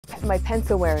my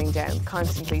pencil wearing down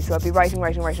constantly. So I'd be writing,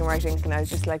 and I was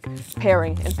just like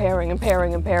pairing.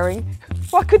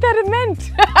 What could that have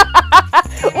meant?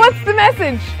 What's the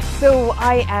message? So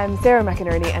I am Sarah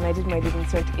McInerney and I did my Leaving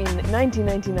Cert in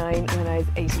 1999 when I was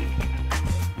 18.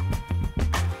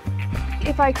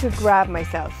 If I could grab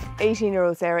myself,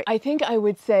 18-year-old Sarah, I think I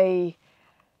would say,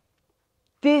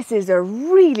 this is a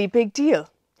really big deal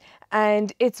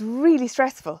and it's really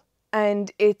stressful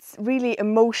and it's really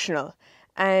emotional,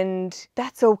 and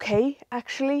that's okay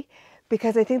actually,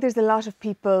 because I think there's a lot of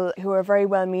people who are very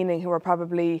well-meaning who are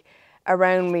probably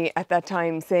around me at that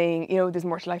time saying, you know, there's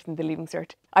more to life than the Leaving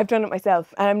Cert. I've done it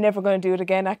myself and I'm never going to do it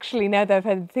again actually, now that I've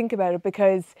had to think about it,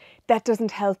 because that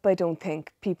doesn't help, I don't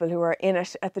think, people who are in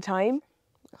it at the time.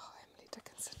 Oh, Emily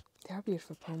Dickinson. They are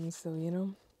beautiful poems though, you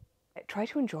know. Try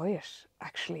to enjoy it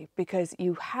actually, because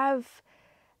you have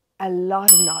a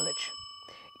lot of knowledge.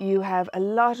 You have a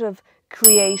lot of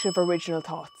creative, original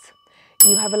thoughts.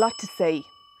 You have a lot to say.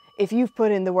 If you've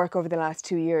put in the work over the last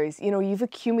 2 years, you know, you've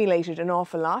accumulated an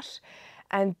awful lot,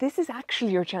 and this is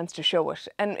actually your chance to show it.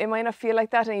 And it might not feel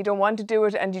like that and you don't want to do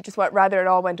it and you just want rather it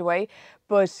all went away.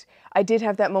 But I did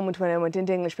have that moment when I went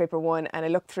into English paper 1 and I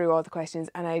looked through all the questions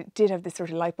and I did have this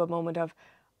sort of light bulb moment of,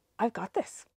 I've got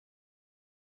this.